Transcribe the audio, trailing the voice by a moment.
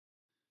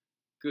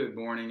Good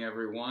morning,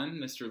 everyone.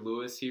 Mr.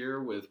 Lewis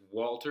here with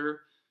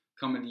Walter,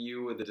 coming to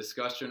you with a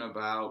discussion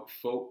about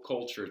folk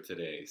culture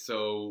today.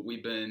 So,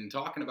 we've been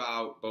talking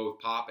about both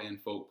pop and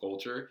folk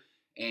culture,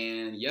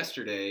 and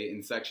yesterday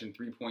in section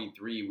 3.3,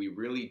 we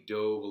really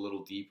dove a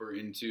little deeper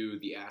into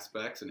the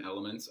aspects and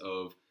elements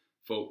of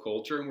folk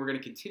culture, and we're going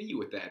to continue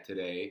with that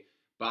today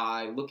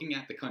by looking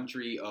at the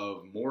country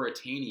of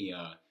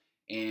Mauritania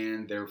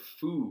and their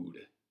food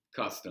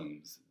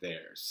customs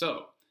there.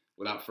 So,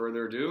 without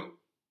further ado,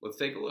 let's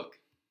take a look.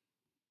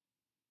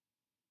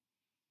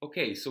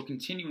 Okay, so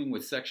continuing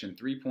with section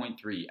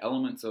 3.3,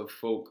 elements of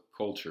folk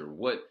culture.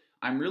 What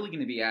I'm really going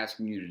to be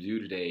asking you to do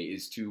today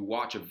is to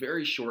watch a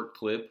very short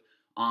clip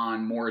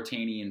on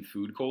Mauritanian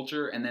food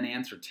culture and then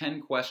answer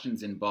 10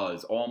 questions in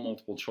Buzz, all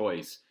multiple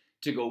choice,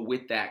 to go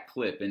with that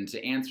clip and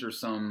to answer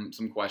some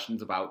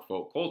questions about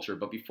folk culture.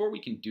 But before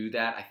we can do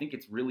that, I think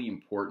it's really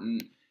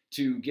important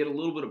to get a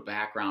little bit of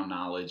background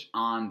knowledge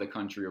on the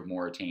country of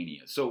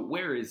Mauritania. So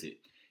where is it?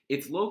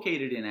 It's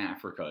located in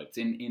Africa. It's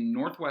in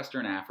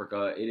northwestern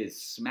Africa. It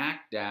is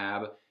smack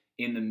dab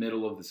in the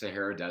middle of the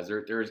Sahara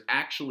Desert. There's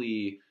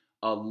actually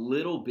a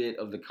little bit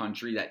of the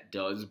country that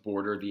does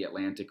border the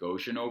Atlantic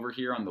Ocean over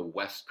here on the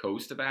west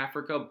coast of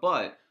Africa,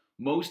 but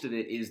most of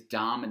it is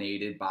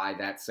dominated by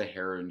that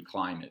Saharan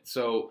climate.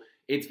 So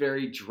it's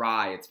very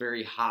dry, it's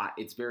very hot,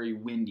 it's very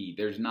windy.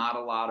 There's not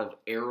a lot of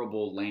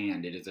arable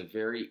land. It is a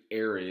very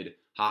arid,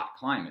 hot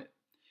climate.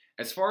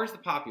 As far as the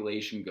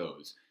population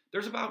goes,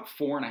 there's about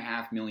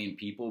 4.5 million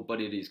people, but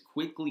it is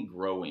quickly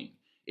growing.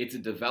 It's a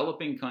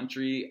developing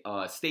country,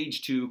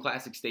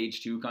 classic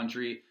stage 2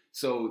 country,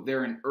 so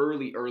they're in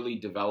early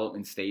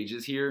development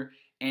stages here,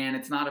 and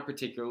it's not a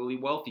particularly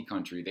wealthy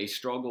country. They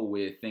struggle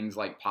with things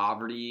like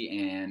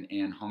poverty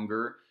and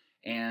hunger,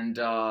 and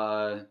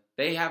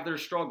they have their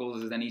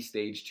struggles as any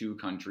stage 2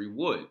 country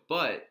would,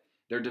 but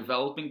they're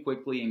developing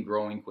quickly and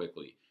growing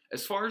quickly.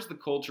 As far as the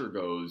culture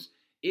goes,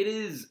 it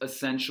is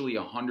essentially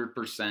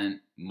 100%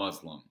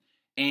 Muslim.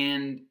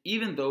 And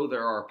even though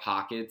there are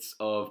pockets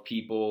of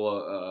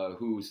people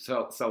who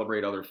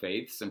celebrate other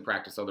faiths and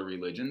practice other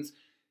religions,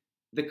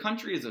 the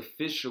country is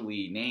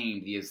officially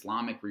named the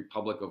Islamic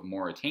Republic of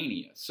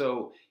Mauritania.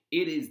 So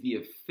it is the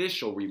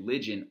official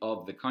religion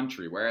of the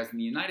country. Whereas in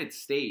the United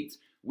States,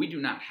 we do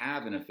not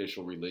have an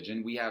official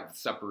religion. We have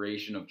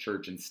separation of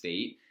church and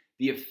state.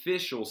 The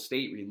official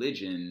state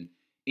religion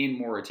in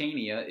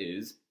Mauritania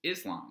is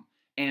Islam.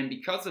 And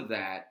because of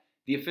that,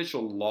 the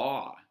official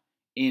law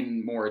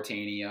in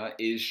Mauritania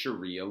is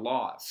Sharia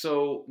law.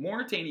 So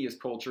Mauritania's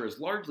culture is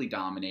largely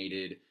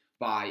dominated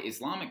by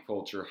Islamic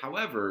culture.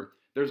 However,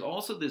 there's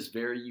also this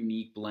very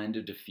unique blend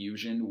of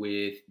diffusion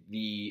with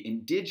the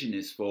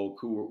indigenous folk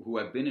who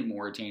have been in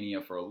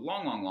Mauritania for a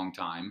long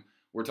time.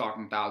 We're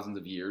talking thousands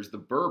of years. The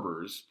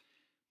Berbers,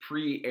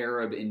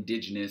 pre-Arab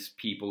indigenous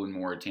people in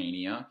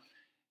Mauritania.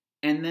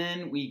 And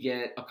then we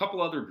get a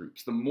couple other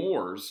groups. The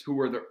Moors, who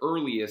were the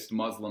earliest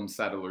Muslim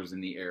settlers in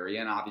the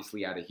area and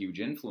obviously had a huge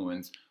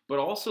influence, but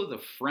also the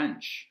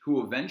French,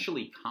 who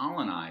eventually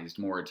colonized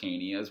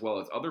Mauritania as well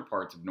as other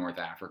parts of North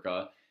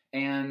Africa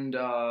and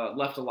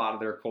left a lot of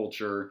their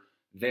culture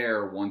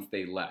there once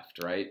they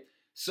left, right?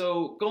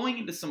 So going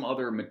into some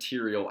other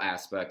material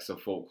aspects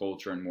of folk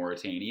culture in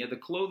Mauritania, the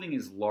clothing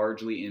is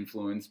largely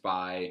influenced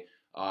by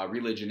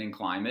religion and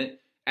climate.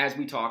 As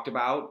we talked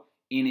about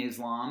in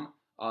Islam,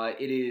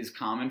 it is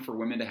common for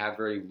women to have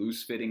very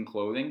loose-fitting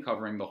clothing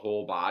covering the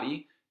whole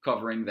body,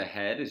 covering the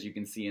head, as you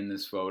can see in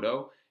this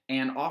photo,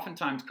 and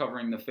oftentimes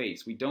covering the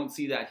face. We don't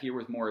see that here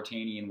with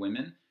Mauritanian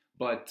women,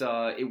 but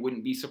it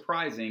wouldn't be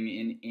surprising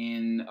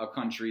in a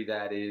country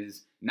that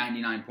is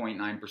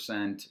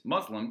 99.9%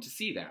 Muslim to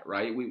see that,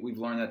 right? We've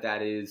learned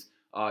that is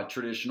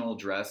traditional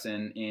dress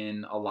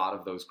in a lot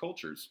of those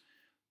cultures.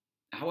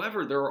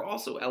 However, there are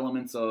also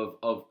elements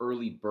of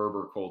early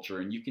Berber culture,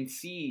 and you can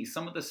see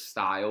some of the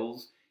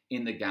styles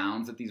in the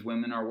gowns that these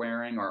women are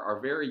wearing are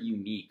very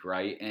unique,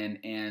 right?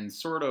 And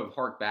sort of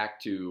hark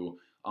back to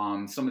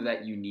some of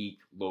that unique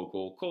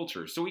local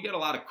culture. So we get a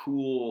lot of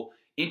cool,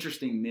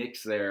 interesting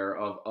mix there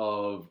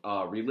of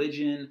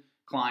religion,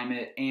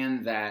 climate,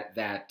 and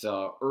that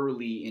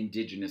early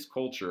indigenous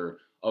culture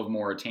of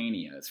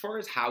Mauritania. As far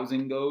as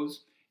housing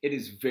goes, it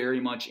is very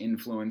much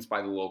influenced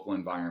by the local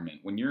environment.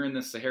 When you're in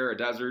the Sahara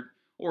Desert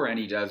or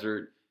any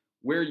desert,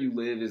 where you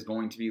live is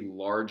going to be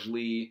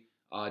largely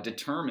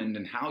determined,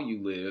 and how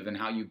you live and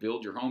how you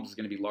build your homes is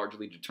going to be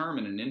largely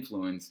determined and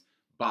influenced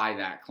by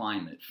that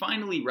climate.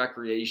 Finally,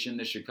 recreation,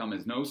 this should come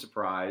as no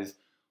surprise.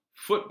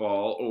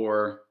 Football,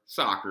 or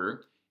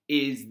soccer,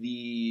 is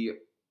the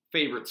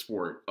favorite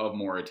sport of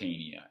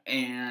Mauritania.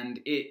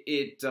 And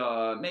it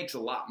makes a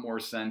lot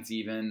more sense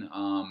even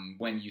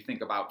when you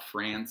think about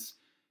France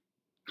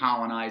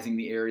colonizing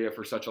the area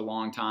for such a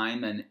long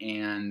time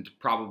and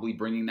probably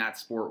bringing that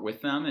sport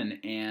with them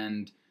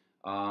and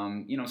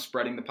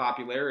spreading the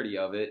popularity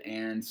of it.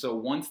 And so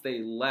once they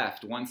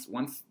left, once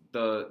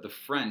the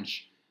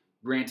French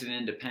granted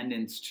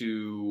independence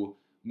to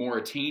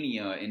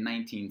Mauritania in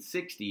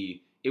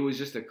 1960, it was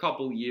just a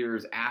couple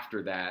years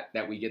after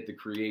that we get the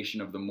creation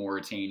of the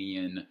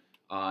Mauritanian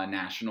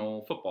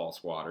national football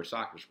squad or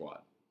soccer squad.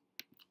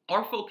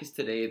 Our focus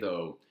today,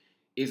 though,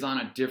 is on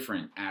a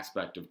different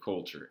aspect of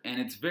culture, and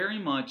it's very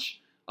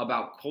much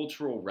about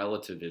cultural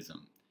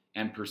relativism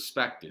and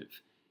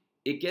perspective.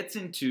 It gets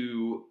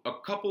into a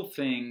couple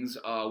things,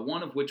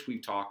 one of which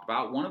we've talked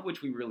about, one of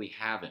which we really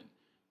haven't: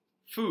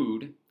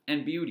 food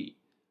and beauty.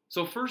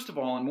 So first of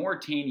all, in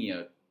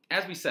Mauritania,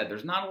 as we said,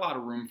 there's not a lot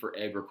of room for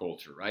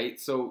agriculture, right?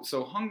 So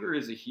hunger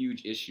is a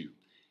huge issue.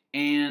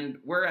 And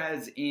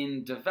whereas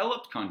in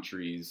developed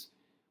countries,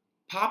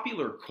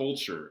 popular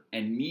culture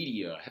and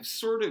media have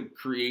sort of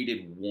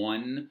created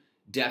one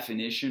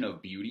definition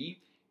of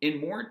beauty,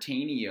 in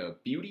Mauritania,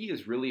 beauty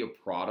is really a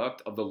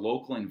product of the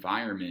local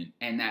environment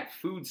and that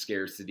food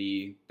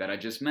scarcity that I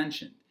just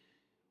mentioned.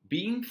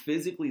 Being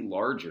physically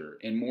larger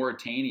in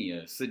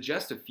Mauritania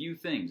suggests a few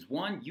things.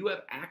 One, you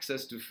have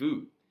access to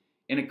food.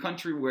 In a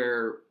country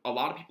where a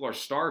lot of people are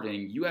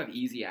starving, you have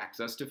easy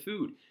access to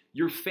food.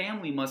 Your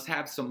family must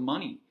have some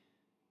money,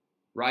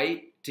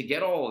 right, to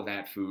get all of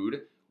that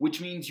food,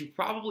 which means you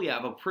probably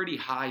have a pretty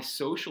high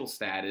social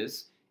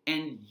status,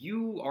 and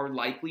you are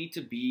likely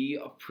to be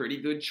a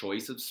pretty good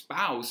choice of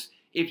spouse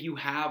if you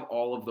have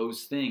all of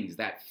those things,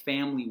 that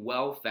family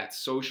wealth, that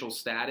social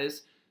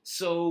status.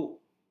 So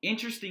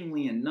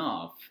interestingly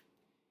enough,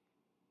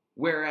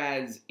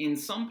 whereas in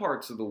some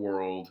parts of the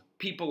world,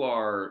 people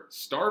are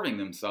starving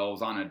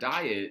themselves on a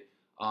diet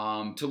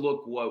to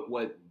look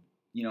what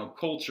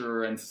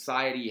culture and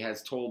society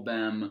has told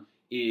them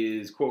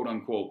is quote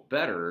unquote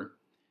better.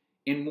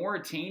 In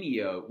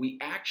Mauritania, we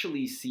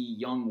actually see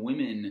young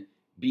women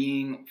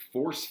being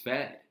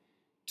force-fed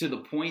to the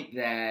point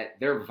that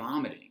they're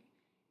vomiting,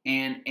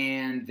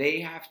 and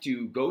they have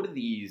to go to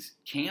these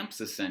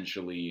camps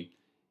essentially.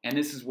 And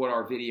this is what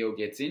our video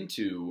gets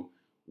into,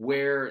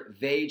 where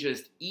they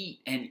just eat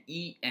and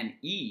eat and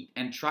eat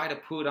and try to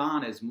put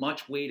on as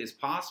much weight as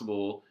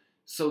possible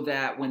so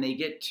that when they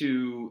get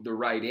to the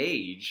right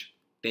age,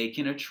 they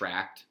can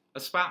attract a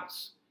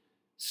spouse.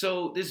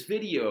 So this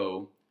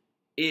video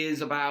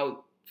is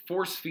about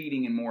force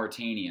feeding in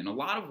Mauritania, and a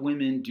lot of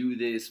women do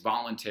this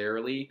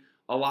voluntarily,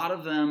 a lot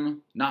of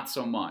them not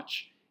so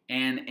much.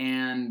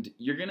 And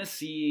you're gonna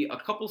see a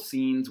couple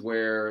scenes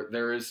where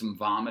there is some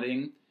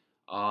vomiting.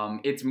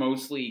 It's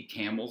mostly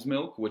camel's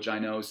milk, which I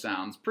know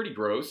sounds pretty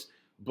gross,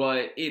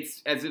 but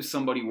it's as if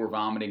somebody were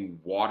vomiting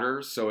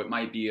water, so it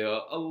might be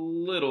a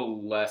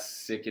little less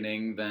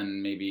sickening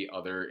than maybe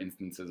other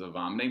instances of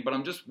vomiting. But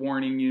I'm just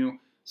warning you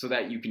so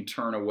that you can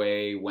turn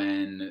away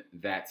when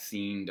that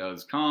scene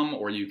does come,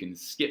 or you can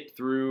skip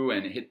through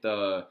and hit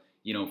the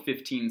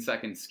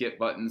 15-second skip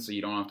button so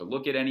you don't have to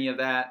look at any of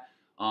that.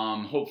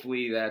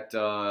 Hopefully that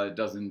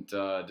doesn't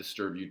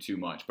disturb you too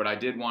much. But I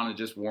did want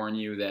to just warn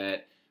you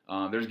that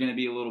there's going to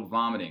be a little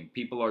vomiting.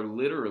 People are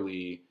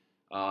literally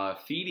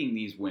feeding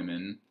these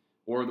women,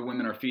 or the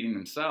women are feeding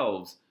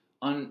themselves,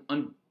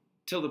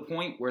 until the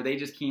point where they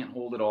just can't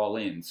hold it all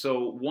in.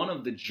 So one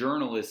of the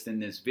journalists in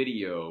this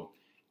video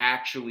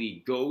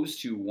actually goes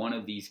to one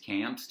of these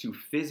camps to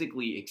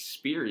physically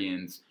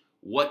experience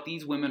what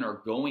these women are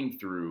going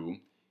through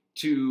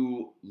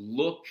to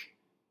look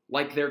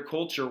like their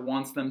culture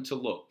wants them to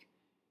look.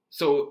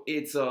 So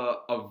it's a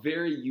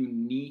very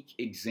unique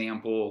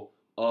example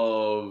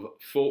of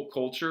folk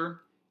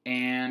culture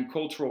and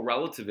cultural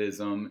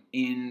relativism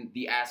in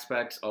the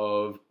aspects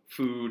of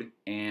food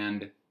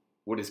and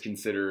what is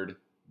considered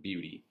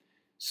beauty.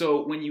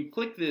 So when you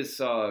click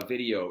this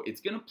video, it's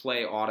going to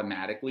play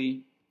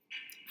automatically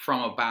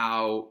from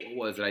about, what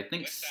was it, I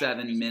think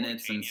 7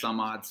 minutes and some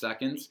odd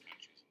seconds.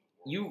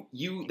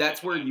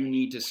 That's where you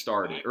need to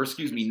start it, or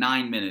excuse me,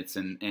 9 minutes,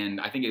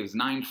 and I think it was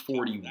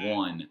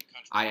 9:41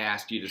 I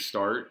asked you to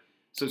start.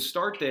 So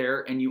start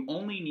there, and you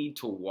only need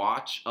to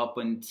watch up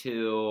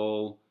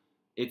until,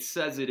 it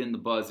says it in the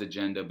Buzz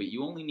agenda, but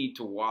you only need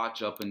to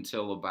watch up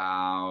until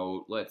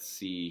about, let's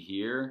see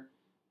here,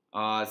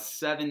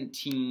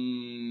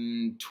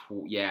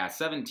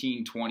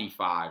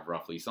 17:25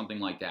 roughly, something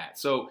like that.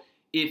 So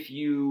if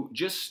you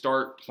just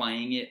start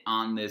playing it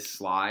on this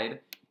slide,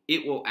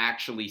 it will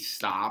actually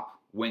stop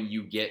when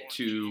you get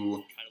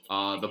to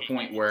the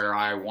point where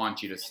I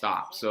want you to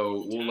stop.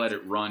 So we'll let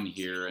it run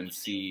here and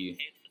see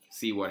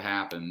what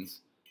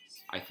happens.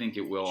 I think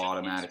it will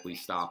automatically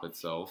stop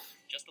itself.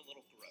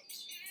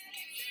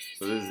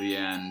 So this is the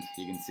end.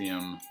 You can see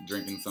him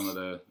drinking some of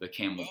the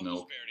camel's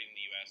milk.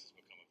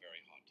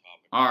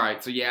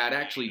 Alright, so yeah, it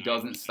actually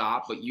doesn't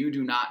stop, but you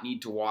do not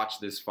need to watch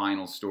this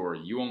final story.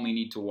 You only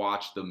need to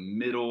watch the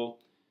middle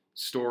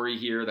story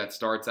here that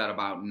starts at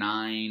about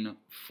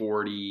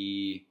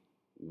 9:41.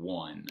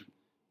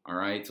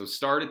 Alright, so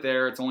start it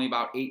there. It's only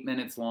about 8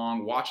 minutes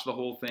long. Watch the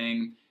whole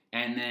thing,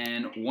 and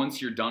then once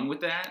you're done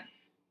with that,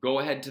 go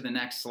ahead to the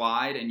next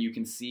slide, and you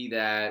can see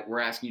that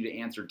we're asking you to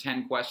answer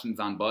 10 questions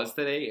on Buzz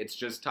today. It's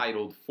just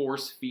titled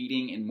Force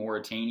Feeding in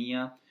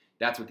Mauritania.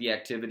 That's what the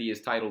activity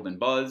is titled in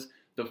Buzz.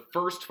 The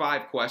first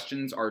 5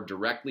 questions are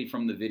directly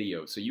from the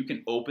video, so you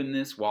can open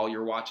this while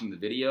you're watching the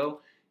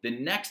video. The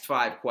next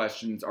 5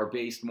 questions are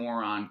based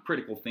more on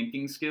critical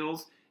thinking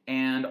skills,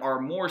 and are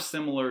more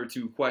similar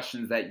to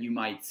questions that you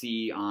might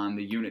see on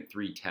the Unit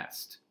 3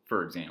 test,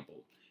 for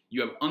example. You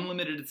have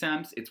unlimited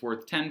attempts, it's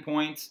worth 10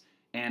 points,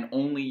 and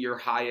only your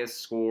highest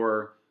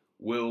score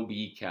will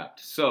be kept.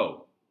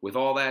 So, with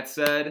all that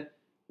said,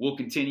 we'll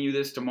continue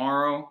this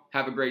tomorrow.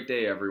 Have a great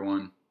day,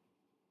 everyone.